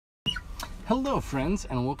Hello friends,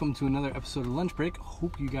 and welcome to another episode of Lunch Break.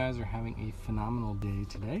 Hope you guys are having a phenomenal day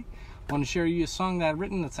today. I want to share you a song that I've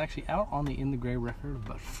written that's actually out on the In the Gray record,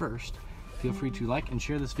 but first, feel free to like and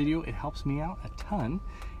share this video. It helps me out a ton,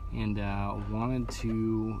 and wanted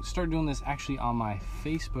to start doing this actually on my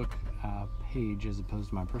Facebook page as opposed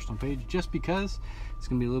to my personal page, just because it's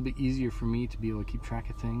going to be a little bit easier for me to be able to keep track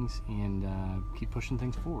of things and keep pushing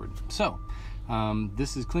things forward. So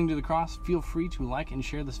this is Cling to the Cross. Feel free to like and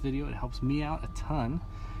share this video. It helps me out a ton.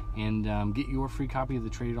 And get your free copy of the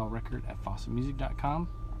Trade It All record at fawcettmusic.com.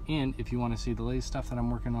 And if you want to see the latest stuff that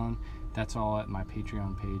I'm working on, that's all at my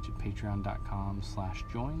Patreon page at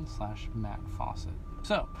patreon.com/join/Matt Fawcett.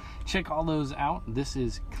 So check all those out. This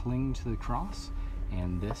is Cling to the Cross,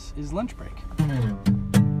 and this is Lunch Break.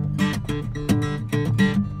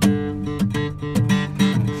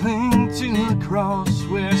 Cling to the cross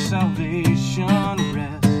where salvation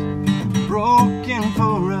rests, broken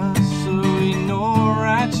for us so we know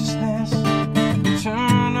righteousness,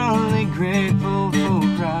 eternally grateful for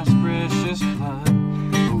Christ's precious blood.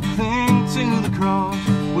 Oh, cling to the cross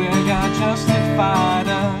where God justified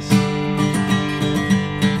us.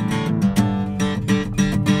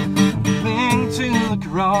 Cling to the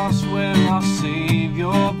cross where our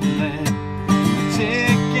Savior bled,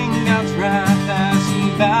 taking God's wrath as He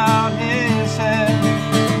bowed His head.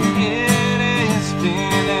 It is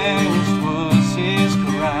finished was His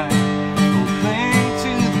cry. Oh, cling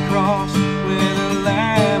to the cross where the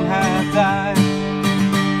Lamb had died.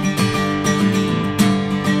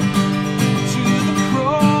 To the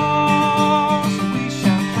cross we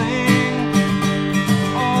shall cling,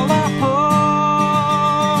 all our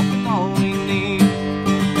hope and all we need.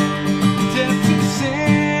 Death to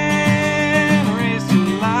sin, raised to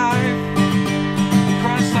life,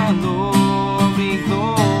 Christ our Lord be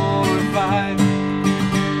glorified.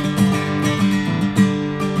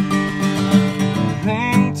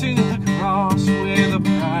 Cling to the cross where the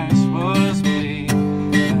price was paid,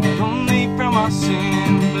 not only from our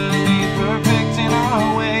sin, but made perfect in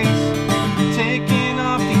our ways, taking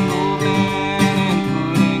off the old man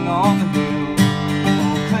and putting on the new.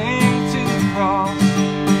 Oh, cling to the cross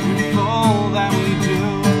with all that we do.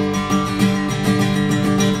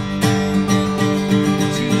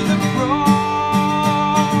 To the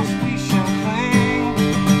cross we shall cling,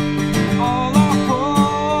 all our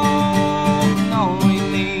hope and all we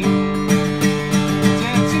need.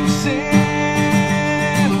 Dead to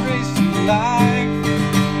sin, raised to life,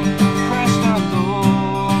 Christ our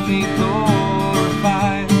Lord be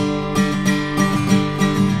glorified.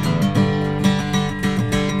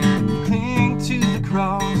 Cling to the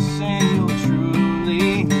cross and you'll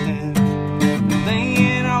truly live,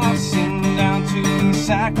 laying all our sin down to be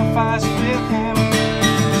sacrificed with Him.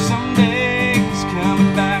 Someday He's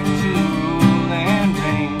coming back to rule and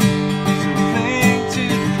reign. So cling to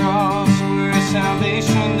the cross where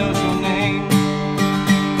salvation knows your name.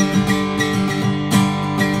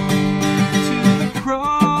 To the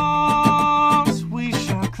cross we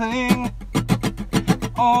shall cling,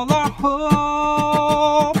 all our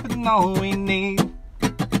hope and all we need.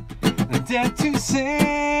 Dead to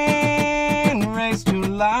sin, raised to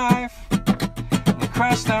life, and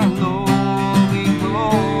Christ our Lord be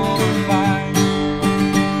glorified.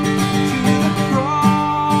 To the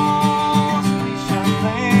cross we shall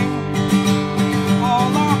cling,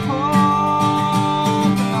 all our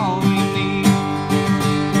hope and all we need.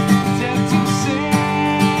 Dead to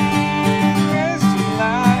sin, raised to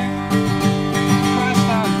life, Christ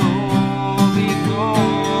our Lord be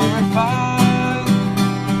glorified.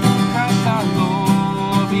 Christ our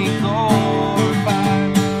Lord be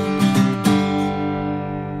glorified.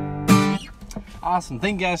 Awesome.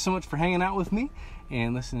 Thank you guys so much for hanging out with me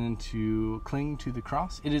and listening to Cling to the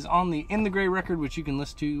Cross. It is on the In the Gray record, which you can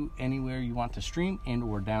listen to anywhere you want to stream and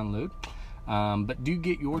or download. But do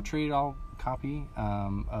get your Trade It All copy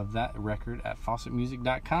of that record at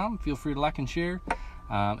fawcettmusic.com. Feel free to like and share.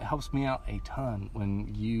 It helps me out a ton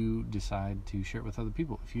when you decide to share it with other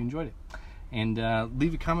people if you enjoyed it. And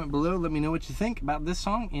leave a comment below. Let me know what you think about this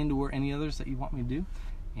song and or any others that you want me to do.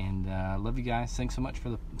 And love you guys. Thanks so much for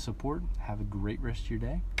the support. Have a great rest of your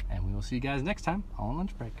day. And we will see you guys next time on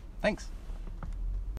Lunch Break. Thanks.